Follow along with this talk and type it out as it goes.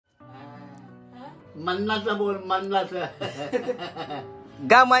मन्नाचा बोल मन्नाचा.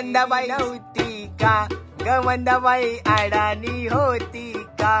 गमंदाबाई नव्हती का, गमंदाबाई अडाणी होती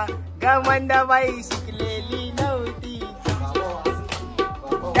का, गमंदाबाई शिकलेली नव्हती का.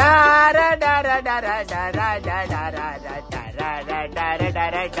 डारा डारा डारा डारा डारा डारा डारा डारा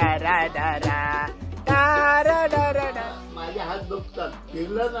डारा डारा डारा डारा डारा. माझे हात दुखतात.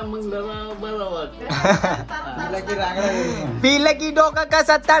 फिरलं ना मग जरा बरं वाटतं. पिलं की डोकं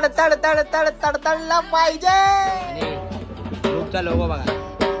कसं तड तड तड तड तड तडला पाहिजे. ग्रुपचा लोगो बघा.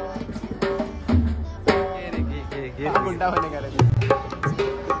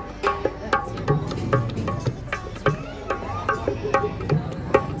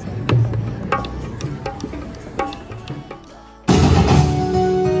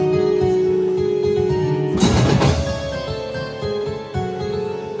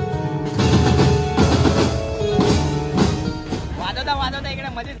 वाजवता इकडे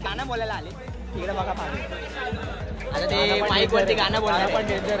मध्येच गाणं बोलायला आले. इकडे बघा आता ते माईक वरती गाणं बोलणार.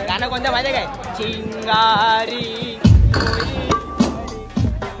 गाणं कोणतं माहिती काय? चिंगारी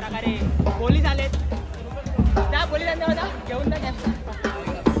प्रकारे पोलीस आलेत. त्या पोलिसांना होता घेऊन जा.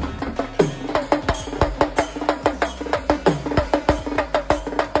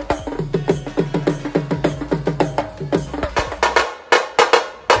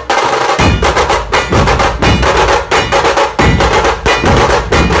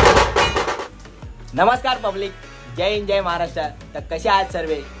 नमस्कार पब्लिक, जय हिंद जय महाराष्ट्र. तर कसे आहात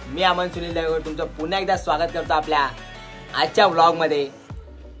सर्व? मी अमन दाहिगावकर तुमचं पुन्हा एकदा स्वागत करतो आपल्या आजच्या व्लॉगमध्ये.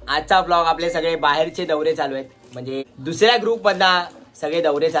 आजचा व्लॉग आपले सगळे बाहेरचे दौरे चालू आहेत, म्हणजे दुसऱ्या ग्रुपमधनं सगळे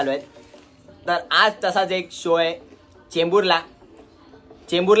दौरे चालू आहेत. तर आज तसाच एक शो आहे चेंबूरला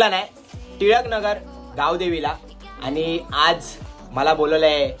नाही, टिळक नगर गावदेवीला. आणि आज मला बोलवलं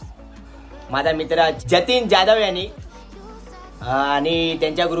आहे माझा मित्र जतीन जाधव यांनी, आणि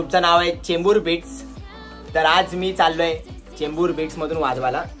त्यांच्या ग्रुपचं नाव आहे चेंबूर बीट्स. तर आज मी चाललोय चेंबूर बीट्स मधून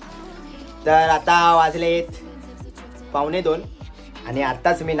वाजवायला. तर आता वाजलेत 1:45 आणि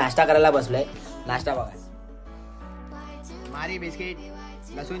आत्ताच मी नाश्ता करायला बसलोय. नाश्ता बघा, मारी बिस्किट,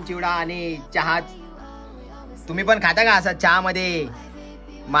 लसूण चिवडा आणि चहा. तुम्ही पण खाता का असं चहा मध्ये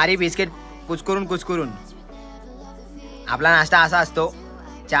मारी बिस्किट कुचकुरून? आपला नाश्ता असा असतो,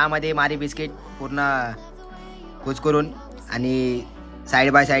 चहा मध्ये मारी बिस्किट पूर्ण कुचकुरून आणि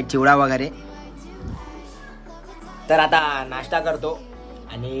साईड बाय साईड चिवडा वगैरे. तर आता नाश्ता करतो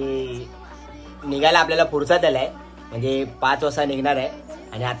आणि निघायला आपल्याला फुरसत आलाय, म्हणजे 5 वाजता निघणार आहे.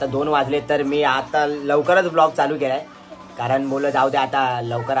 आणि आता 2 वाजले. तर मी आता लवकरच ब्लॉग चालू केलाय, कारण बोललं जाऊ दे आता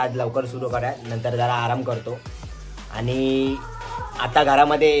आज लवकर सुरू करा, नंतर जरा आराम करतो. आणि आता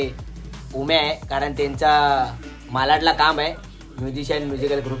घरामध्ये उमे आहे, कारण त्यांचा मालाडला काम आहे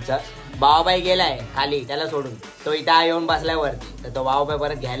म्युझिकल ग्रुपचा. बाबाबाई गेलाय खाली त्याला सोडून, तो इथं येऊन बसलाय वरती. तर तो बाबाबाई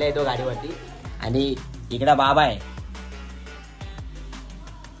परत घ्यायला येतो गाडीवरती. आणि इकडं बाबा आहे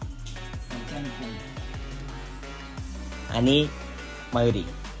आणि मयुरी.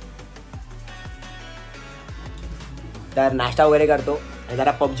 तर नाश्ता वगैरे करतो आणि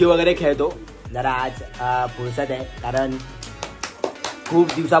जरा पबजी वगैरे खेळतो. जरा आज फुरसत आहे, कारण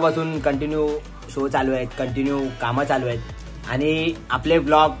खूप दिवसापासून कंटिन्यू शो चालू आहेत, कंटिन्यू कामं चालू आहेत. आणि आपले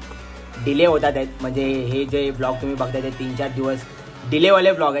ब्लॉग डिले होतात आहेत, म्हणजे हे जे ब्लॉग तुम्ही बघताय ते 3-4 दिवस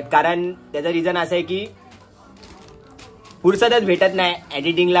डिलेवाले ब्लॉग आहेत. कारण त्याचं रिझन असं आहे की फुरसतच भेटत नाही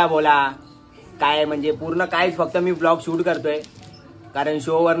एडिटिंगला बोला काय, म्हणजे पूर्ण काहीच. फक्त मी ब्लॉग शूट करतोय, कारण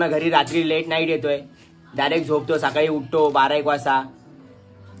शोवरनं घरी रात्री लेट नाईट येतोय, डायरेक्ट झोपतो, सकाळी उठतो 12-1 वाजता.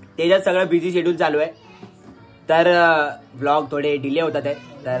 त्याच्यात सगळं बिझी शेड्यूल चालू आहे. तर ब्लॉग थोडे डिले होतात आहेत,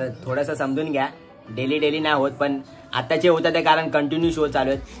 तर थोडंसं समजून घ्या. डेली नाही होत, पण आत्ताचे होतात आहे कारण कंटिन्यू शो चालू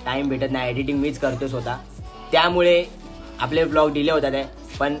आहेत, टाईम भेटत नाही. एडिटिंग मीच करतो स्वतः, त्यामुळे आपले ब्लॉग डिले होतात आहे.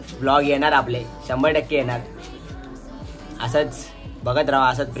 पण ब्लॉग येणार आपले 100% येणार. असंच बघत राहा,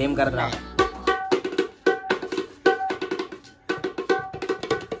 असंच प्रेम करत राहा.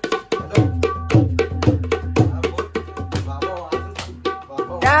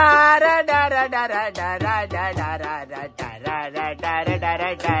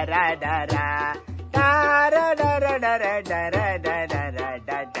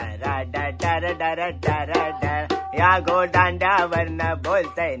 या गो दांड्यावरनं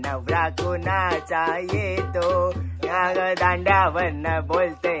बोलतय नवरा कुणाचा येतो, या गो दांड्यावरनं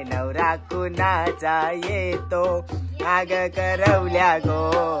बोलतय नवरा कुणाचा येतो. आग करवल्या गो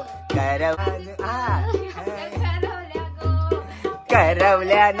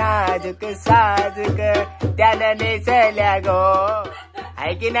करवल्या नाजूक साजूक त्यानं नेसल्या गो.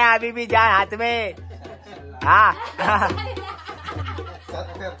 है की नाही अभी भी जान हाथ में.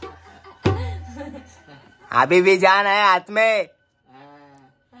 अभी भी जान है हाथ में.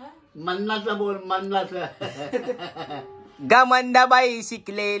 मन्नाचा बोल मन्नाचा. गमंदाबाई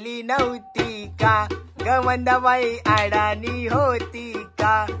शिकलेली नव्हती का, गमंदाबाई अडाणी होती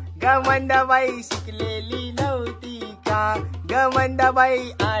का, गमंदाबाई शिकलेली नव्हती का,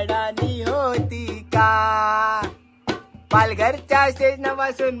 गमंदाबाई अडाणी होती का. पालघरच्या स्टेशन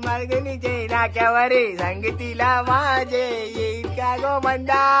पासून मालगणीचे नाक्यावर संगतीला माझे येईल का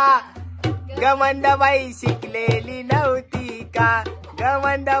गोमंदा, गमंदाबाई शिकलेली नव्हती का,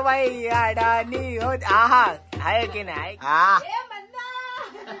 गमंदाबाई अडाणी होत. आहा आहे की नाही.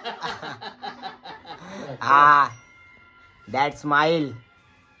 दॅट स्माइल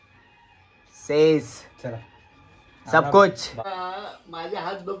सेज सब कुछ. माझे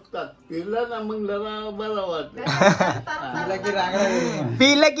हात दुखतात. फिरलं ना मग जरा बरं वाटत.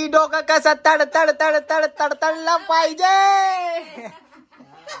 पिलं की डोकं कसं तड तड तड तड तडतडलं पाहिजे.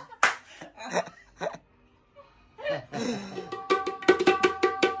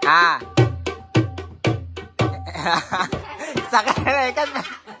 हा सगळ्यांना एकच.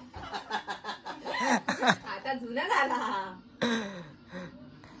 आता जुना झाला.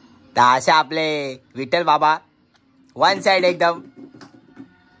 तर असे आपले विठ्ठल बाबा वन साइड एकदम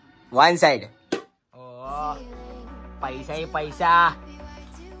वन साइड. पैसा ही पैसा,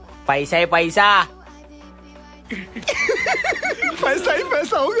 पैसा ही पैसा, पैसा ही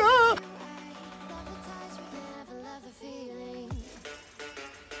पैसा होगा.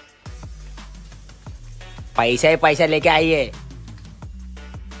 पैसा ही पैसा लेके आइए.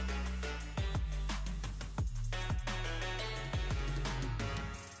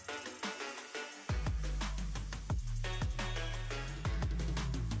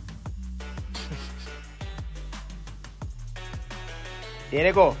 ये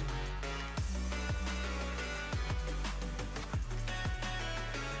देखो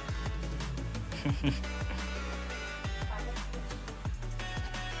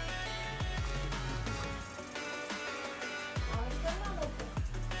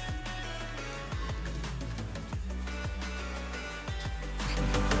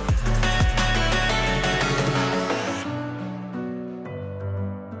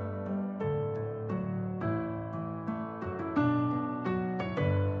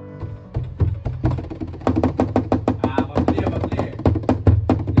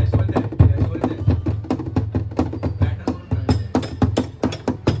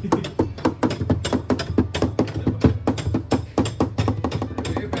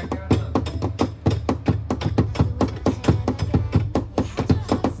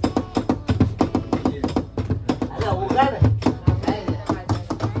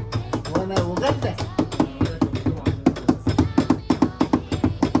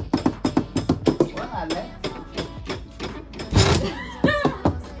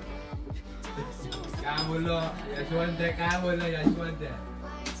काय बोललो Yashwant.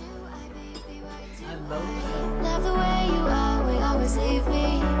 Love the way you are, we always leave me.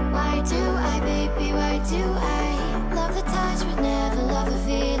 Why do I, baby, why do I? Love the touch, but never love the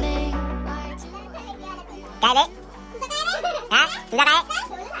feeling. Why do काय रे हा तुझा काय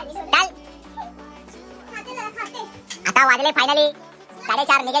चल. आता वाजले फायनली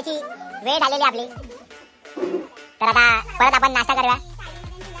 4:30 निघायची वेळ झालेली आपली. तर आता परत आपण नाश्ता करूया.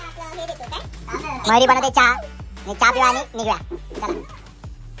 मयुरी बनवते चहा, चहा पिवा आणि निघूया. चला.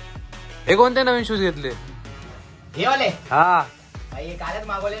 हे कोणते नवीन शूज घेतले? हे वाले हा भाई कालच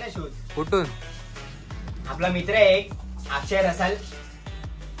मागवले ना शूज. कुठून? आपला मित्र आहे एक अक्षय रसाल,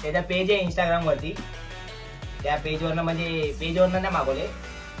 त्याचा पेज आहे इंस्टाग्राम वरती. त्या पेजवरनं म्हणजे पेजवरनं नाही मागवले,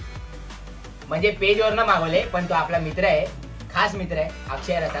 म्हणजे पेजवरनं मागवले, पण तो आपला मित्र आहे, खास मित्र आहे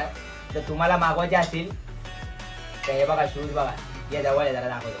अक्षय रसाल. तर तुम्हाला मागवायचे असतील तर हे बघा शूज बघा, या जवळ आहे, जरा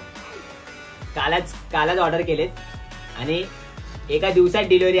दाखवतो. कालच ऑर्डर केलेत आणि एका दिवसात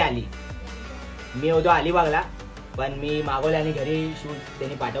डिलिव्हरी आली. मी होतो अलिबागला, पण मी मागवले आणि घरी शूज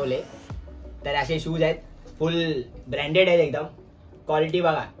त्यांनी पाठवले. तर असे शूज आहेत, फुल ब्रँडेड आहेत एकदम, क्वालिटी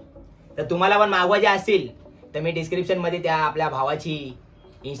बघा. तर तुम्हाला पण मागवायचे असतील तर मी डिस्क्रिप्शन मध्ये त्या आपल्या भावाची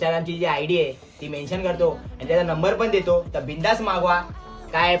इंस्टाग्रामची जी आयडी आहे ती मेन्शन करतो आणि त्याचा नंबर पण देतो. तर बिंदास मागवा,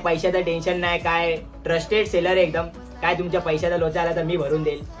 काय पैशाचं टेन्शन नाही, काय ट्रस्टेड सेलर आहे एकदम. काय तुमच्या पैशाचा लोचा आला तर मी भरून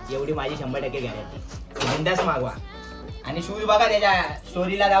देईल, एवढी माझी 100% गॅरंटी. बिंदास मागवा. आणि शूज बघा, त्याच्या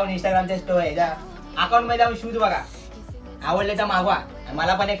स्टोरीला जाऊन इंस्टाग्रामच्या ह्याच्या अकाउंट मध्ये जाऊन शूज बघा, आवडले तर मागवा.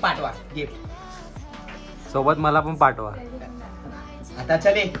 मला पण एक पाठवा गिफ्ट सोबत, मला पण पाठवा. आता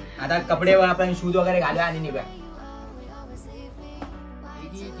चले, आता कपडे आपण शूज वगैरे घालूया आणि निघूया.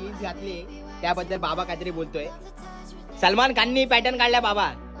 जी जीन्स घातली त्याबद्दल बाबा काहीतरी बोलतोय. सलमान खाननी पॅटर्न काढला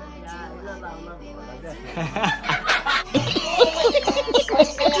बाबा.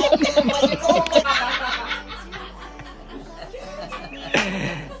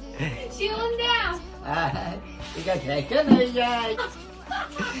 शिवून द्या. ती काय फॅशन आहे काय?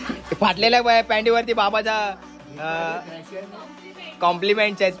 फाटलेल्या पॅन्टीवरती बाबाचा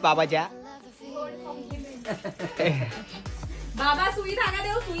कॉम्प्लिमेंट आहेत बाबाच्या. बाबा सुई धागा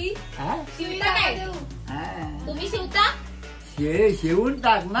देऊ. सुई शिवता काय देऊ? तुम्ही शिवता? शिवून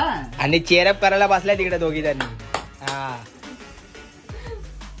टाक ना. आणि चेअरअप करायला बसलाय तिकडे दोघी जणी. हा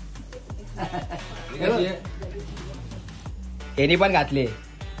यांनी पण घातले.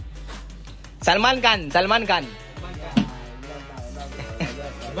 सलमान खान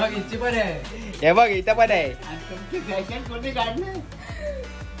बघ इच्छी पण आहे. हे बघ इथं पण आहे. तुमची फॅशन कोणी काढली?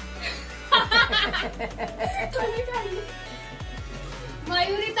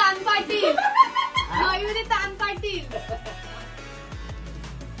 मयुरी तान पाटील. मयुरी तान पाटील.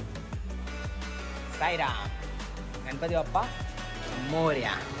 साईराम. गणपती बाप्पा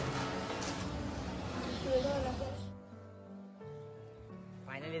मोरया.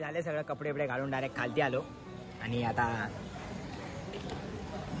 फायनली झाले सगळं. कपडे बिपडे घालून डायरेक्ट खालती आलो. आणि आता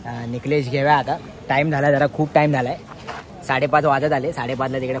निकलेश घेऊया. आता टाइम झाला जरा, खूप टाइम झालाय. 5:30 वाजत आले.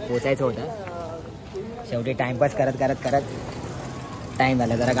 5:30ला तिकडे पोचायचं होतं. शेवटी टाइमपास करत टाइम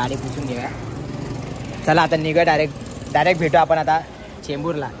झाला. जरा गाडी पुसून घेऊया. चला आता निघा. डायरेक्ट भेटू आपण आता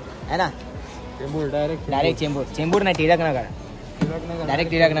चेंबूरला, है ना? डायरेक्ट चेंबूर नाही, टिळक नगर.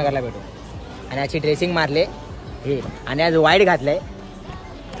 डायरेक्ट टिळक नगरला भेटू. आणि अशी ड्रेसिंग मारले हे. आणि आज व्हाईट घातलंय.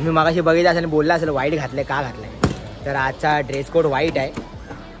 तुम्ही मगाशी बघितलं असेल, बोलला असेल व्हाईट घातलंय. का घातलंय तर आजचा ड्रेस कोड व्हाईट आहे.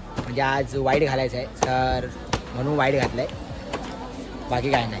 म्हणजे आज व्हाईट घालायचं आहे तर म्हणून व्हाईट घातलंय.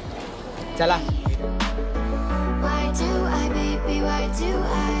 बाकी काय नाही. चला. Why do I, baby, why do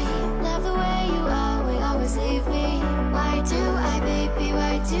I love the way you always leave me? Why do I, baby,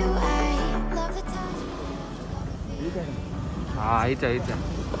 why do I love the touch? हा इथं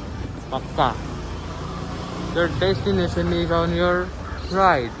पक्का. The destination is on your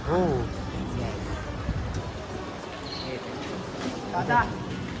right. Oh. आता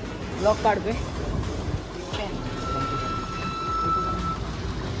block काढतोय.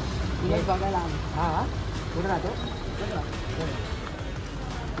 हा कुठं राहतो?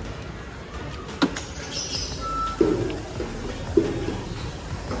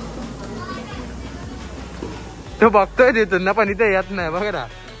 तो बघतोय तिथून ना, पण इथे येत नाही बघ ना.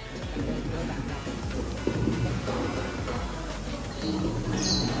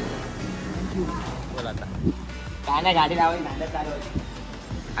 काय नाही, गाडी लावायची, नांदत चालवायची.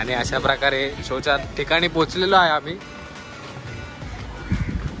 आणि अशा प्रकारे शोच्या ठिकाणी पोहोचलेलो आहे आम्ही.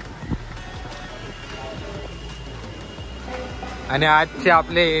 आणि आजचे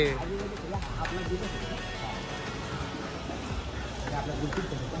आपले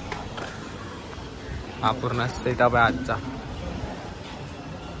हा पूर्ण सेटअप आहे आजचा.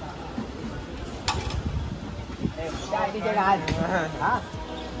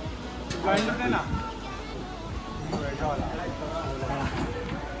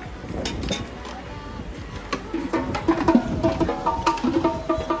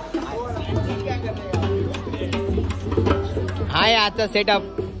 हाय आजचा सेटअप.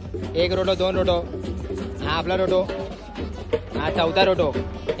 1 रोटो 2 रोटो. हा आपला रोटो. हा 4था रोटो.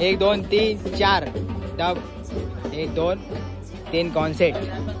 1 2 3 4 टब. 1 2 3 कॉन्सेट.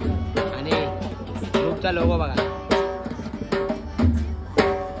 आणि ग्रुपचा लोगो बघा.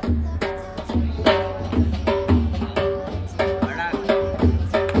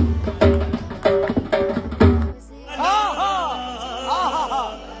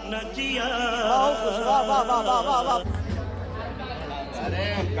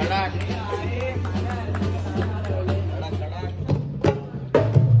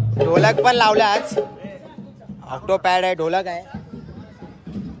 ढोलक पण लावला आज. ऑक्टो पॅड आहे, ढोलक आहे,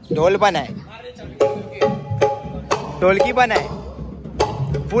 ढोल पण आहे, ढोलकी पण आहे.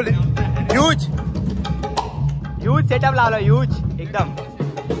 फुल ह्यूज सेटअप लावला. ह्यूज एकदम.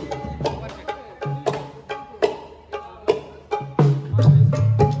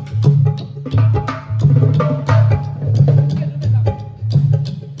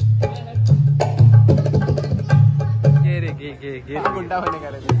 गुंडा होणे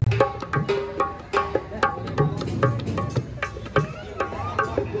करायचं.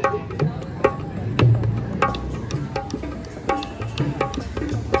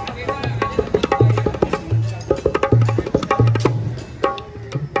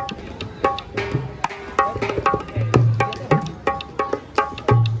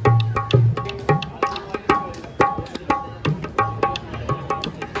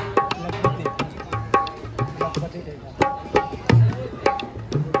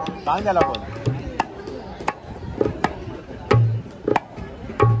 सांग त्याला पण.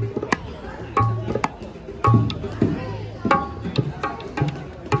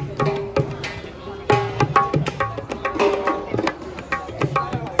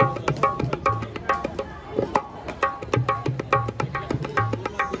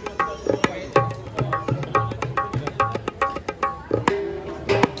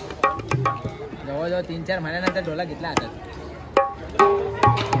 जवळजवळ 3-4 महिन्यानंतर ढोलक घेतला हातात.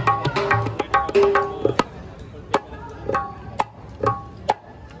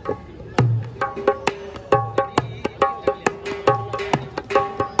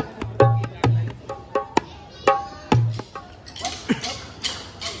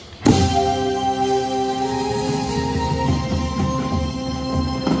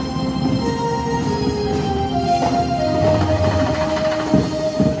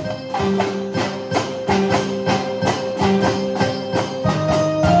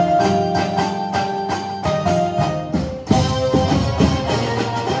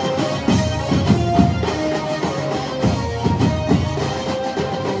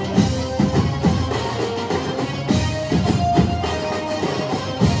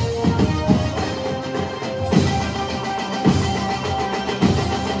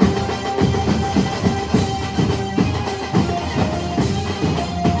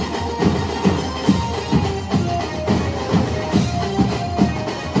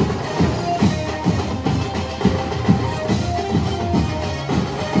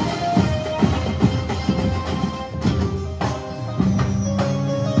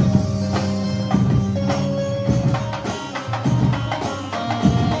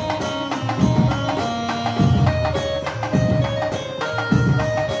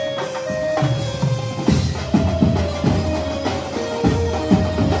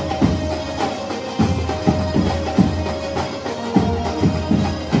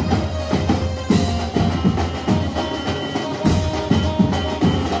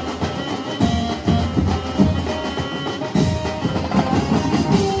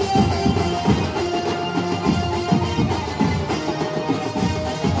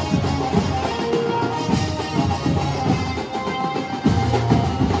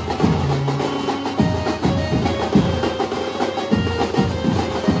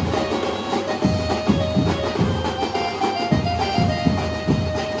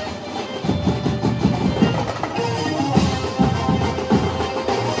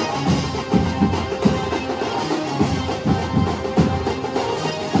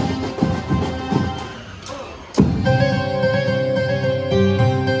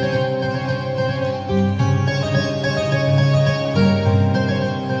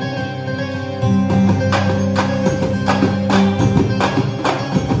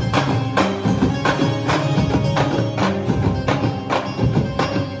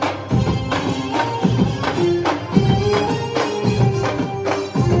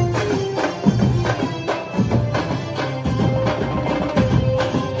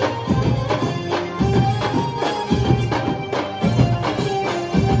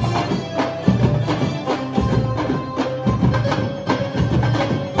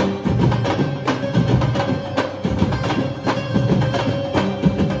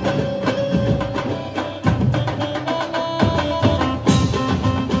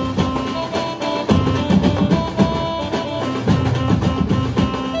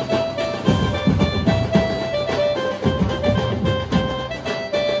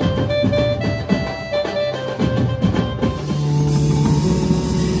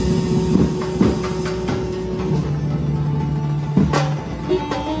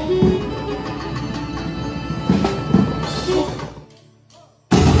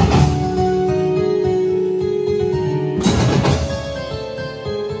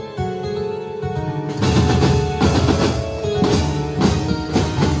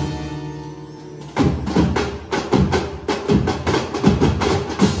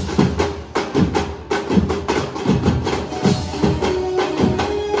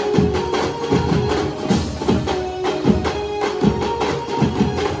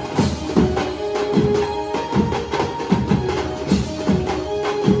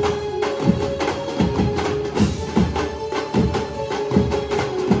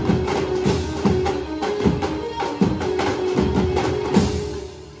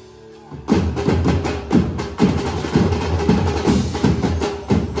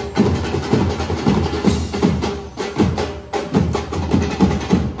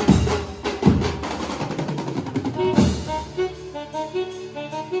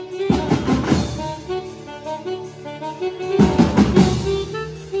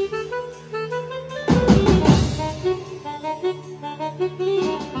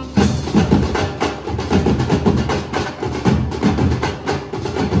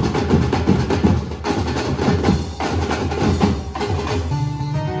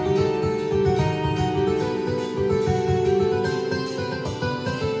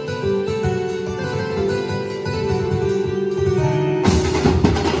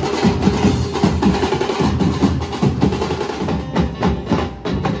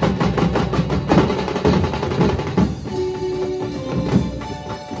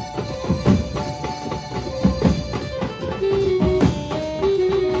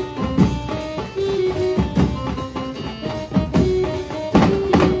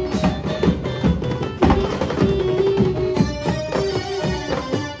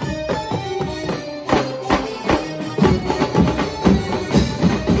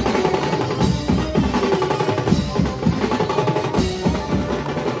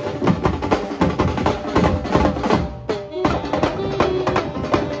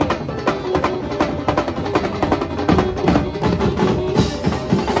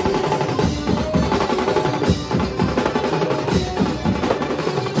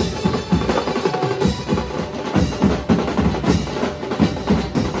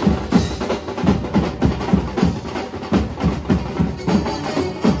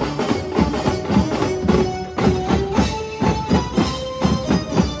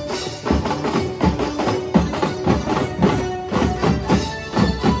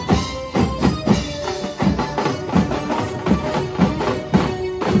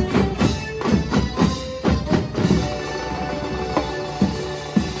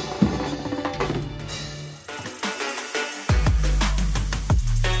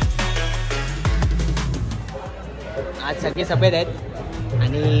 सगळे सफेद आहेत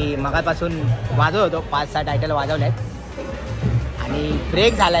आणि मगापासून वाजवत होतो 5-6 टायटल वाजवले आहेत आणि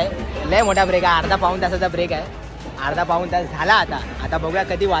ब्रेक झालाय लय मोठा ब्रेक आहे अर्धा पाऊण तासाचा ब्रेक आहे अर्धा पाऊण तास झाला आता बघूया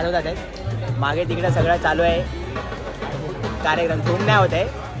कधी वाजवतात आहेत मागे तिकडे सगळं चालू आहे कार्यक्रम धूम नाही होत आहे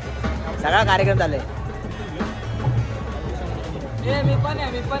सगळा कार्यक्रम चालू आहे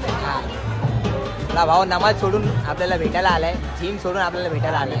आपला भाऊ नमाज सोडून आपल्याला भेटायला आलाय जिम सोडून आपल्याला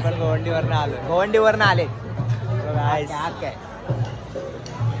भेटायला आलाय पण गोवंडीवरनं आले काय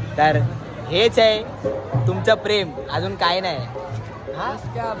तर हेच आहे तुमचं प्रेम अजून काय नाही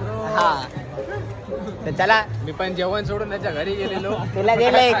हा तर चला मी पण जेवण सोडून त्याच्या घरी गेलेलो तुला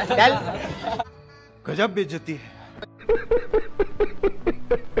गेले चल गजब बेइज्जती है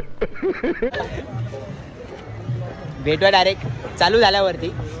भेटूया डायरेक्ट चालू झाल्यावरती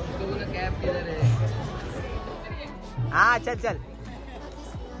हा चल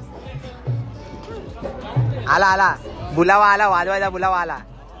आला बुलावा आला वाजवायचा बुलावा आला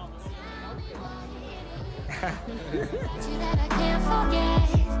You that I can't forget,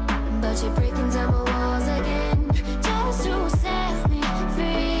 but you're breaking down my walls again, just to set me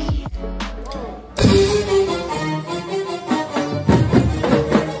free.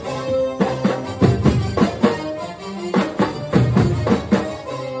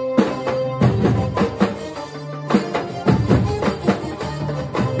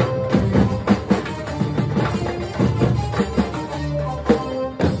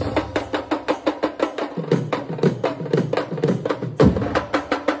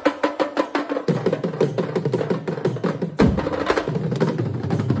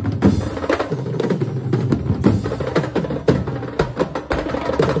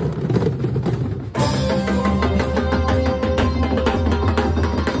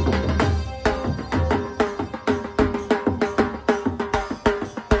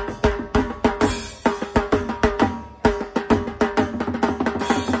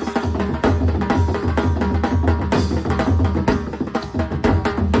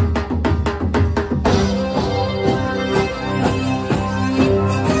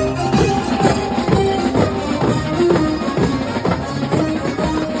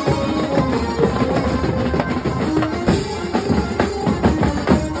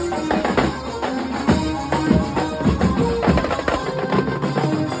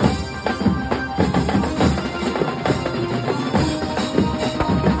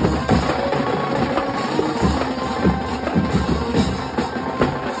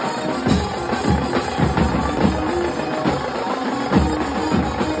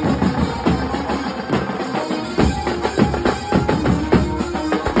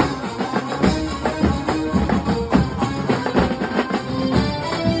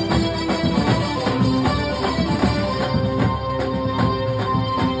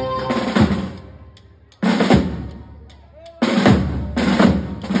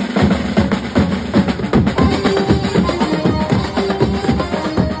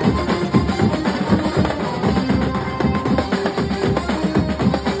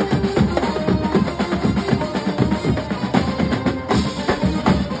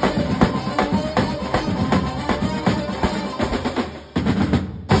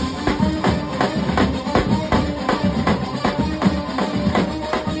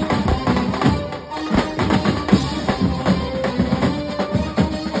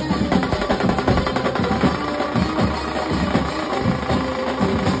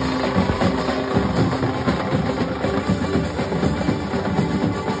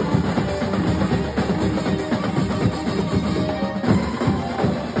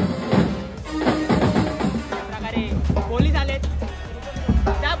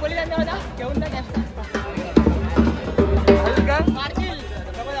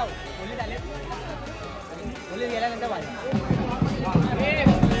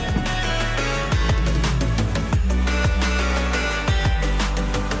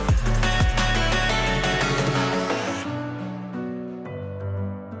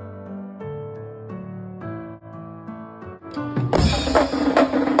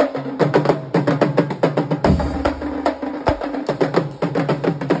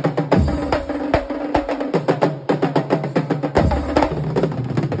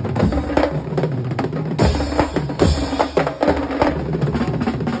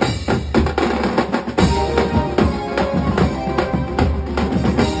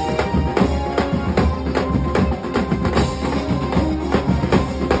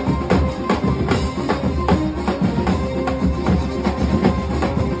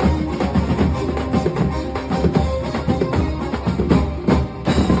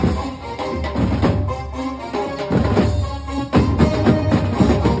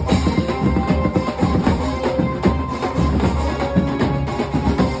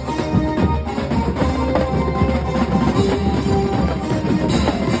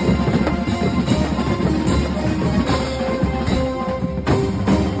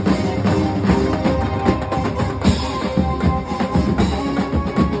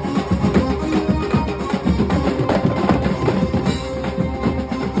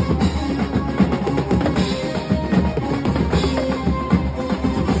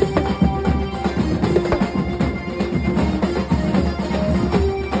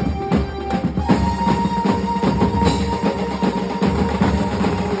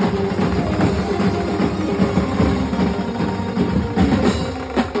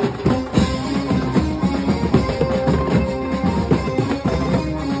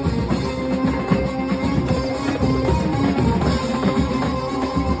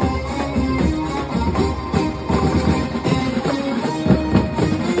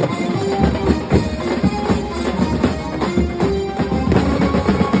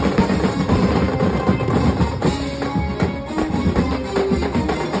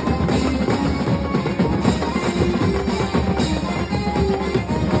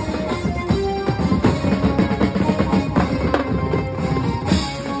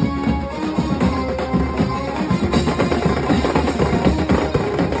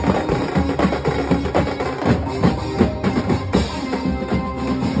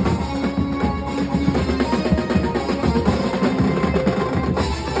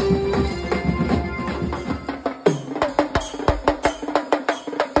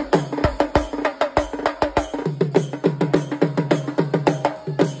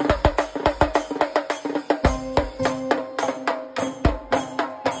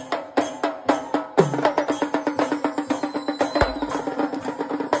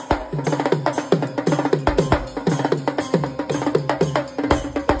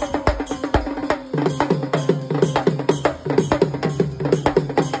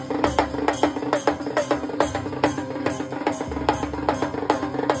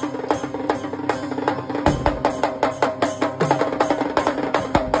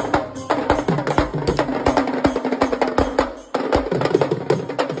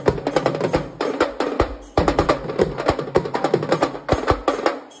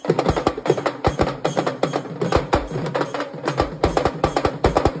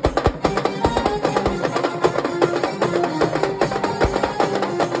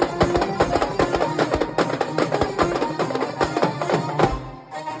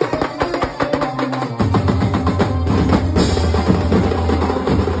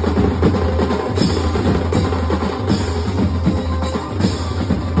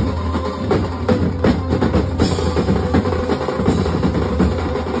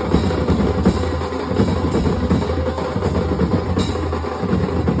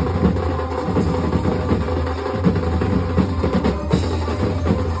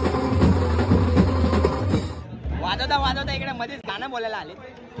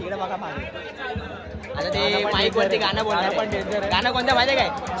 तिकडे बघा मागे. आता ते माईक वरती गाणं बोलणार. गाणं कोणतं माहिती काय?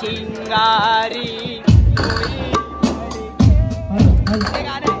 चिंगारी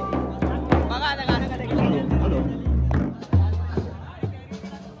गाणं आहे. बघा आता गाणं कसं केलं.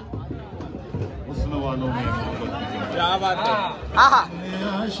 हा हा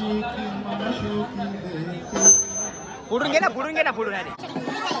पुढून घे ना पुढून आले.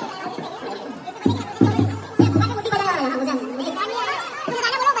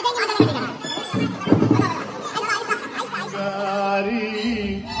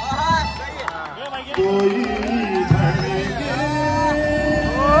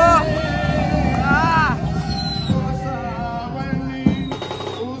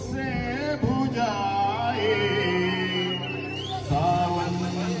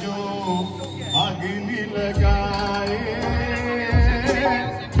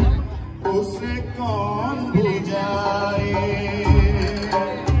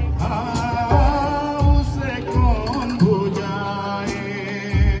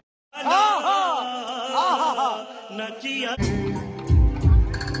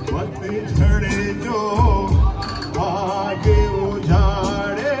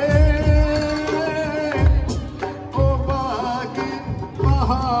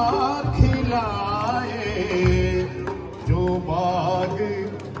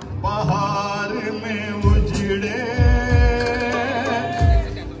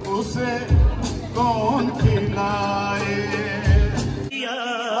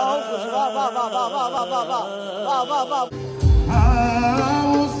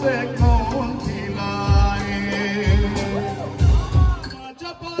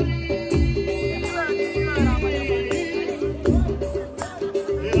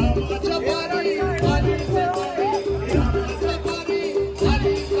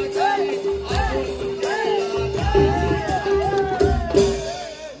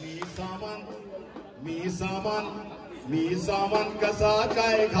 मी सामान कसा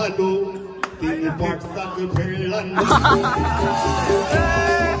काय घालू तीन पाटसाक फिरला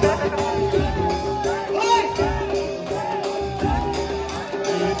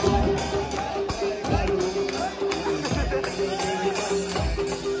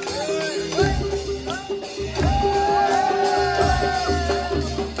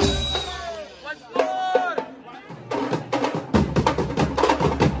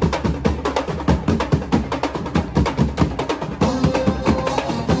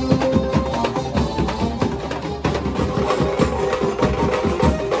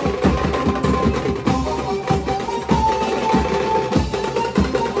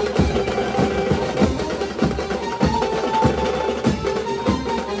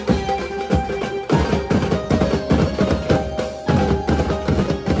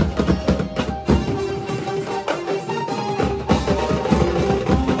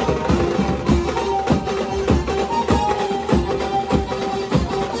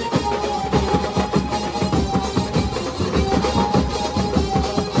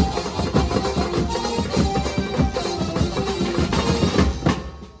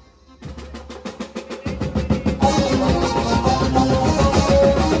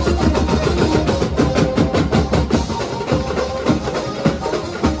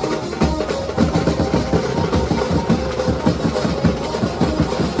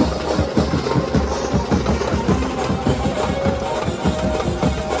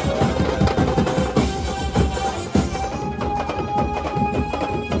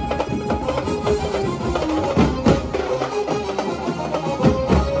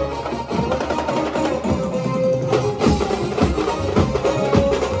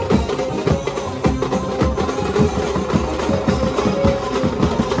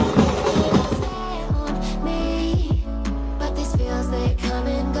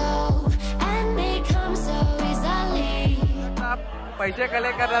पैसे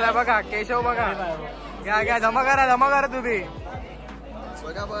कलेक्ट करणार बघा. केशव बघा, घ्या जमा करा तुम्ही.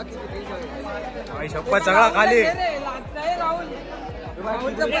 शपथ सगळा खाली.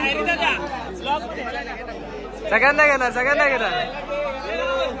 सगळ्यांना घेणार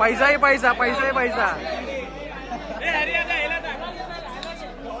पैसाही पैसा.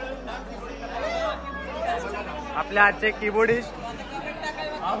 आपल्या आजचे कीबोर्डिस्ट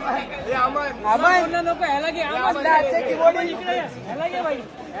अमन नको ह्याला घे. आपल्या आजचे कीबोर्डिस्ट ह्याला घे भाई,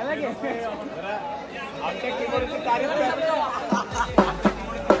 ह्याला घे. आमच्या कीबोर्डची तारीफ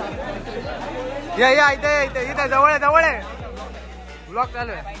या इथे जवळ आहे. ब्लॉग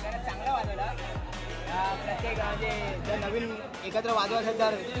चालू आहे. प्रत्येक म्हणजे जर नवीन एकत्र वाजवत असेल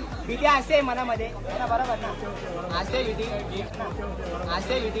तर भीती असते मनामध्ये ना, बरोबर ना? असते भीती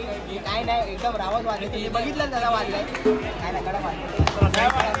काय नाही, एकदम रावत वाजले. तुम्ही बघितलं दादा वाजलंय काय नाही, कडक वाजले.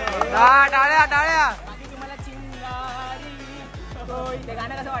 टाळ्या टाळ्या. बाकी तुम्हाला चिंगारी ते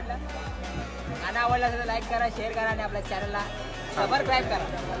गाणं कसं वाटलं? गाणं आवडलं असेल तर लाईक करा, शेअर करा आणि आपल्या चॅनलला सबस्क्राईब करा.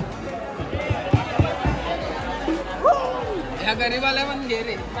 ह्या गरीबाला पण घे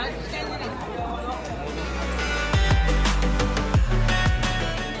रे.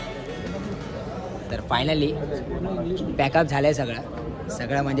 तर फायनली पॅकअप झालंय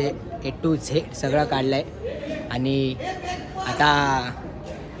सगळं म्हणजे A to Z सगळं काढलंय. आणि आता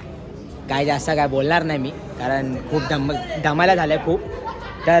काय जास्त काय बोलणार नाही मी, कारण खूप धमाला झालंय खूप.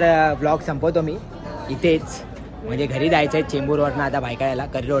 तर ब्लॉग संपवतो मी इथेच, म्हणजे घरी जायचं आहे चेंबूरवरनं आता भायखळ्याला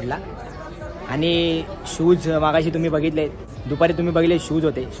करी रोडला. आणि शूज मागाशी तुम्ही बघितले, दुपारी तुम्ही बघितले शूज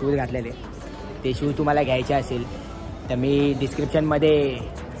होते, शूज घातलेले. ते शूज तुम्हाला घ्यायचे असेल तर मी डिस्क्रिप्शनमध्ये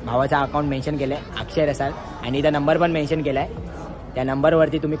भावाचा अकाउंट मेन्शन केलं आहे, अक्षय रसाल, आणि इथं नंबर पण मेन्शन केला आहे. त्या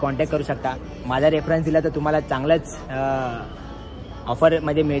नंबरवरती तुम्ही कॉन्टॅक्ट करू शकता. माझा रेफरन्स दिला तर तुम्हाला चांगलंच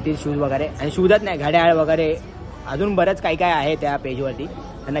ऑफरमध्ये मिळतील शूज वगैरे. आणि शूजच नाही, घड्याळ वगैरे अजून बरंच काही काय आहे त्या पेजवरती.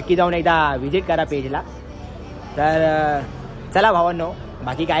 तर नक्की जाऊन एकदा विजिट करा पेजला. तर चला भावांनो,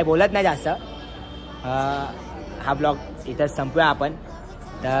 बाकी काय बोलत नाही जास्त. हा ब्लॉग इथंच संपूया आपण.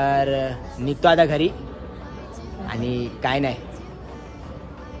 तर निघतो आता घरी आणि काय नाही,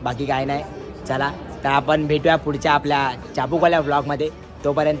 बाकी काय नाही. चला तर आपण भेटूया पुढच्या आपल्या चाबूकवाल्या व्लॉगमध्ये.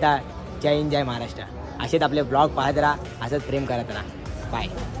 तोपर्यंत जय हिंद, जय महाराष्ट्र. असेच आपले व्लॉग पाहत राहा, असंच प्रेम करत राहा. बाय.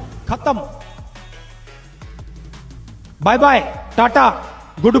 खत्म. Bye bye, Tata,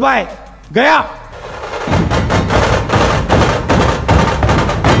 good bye, गया.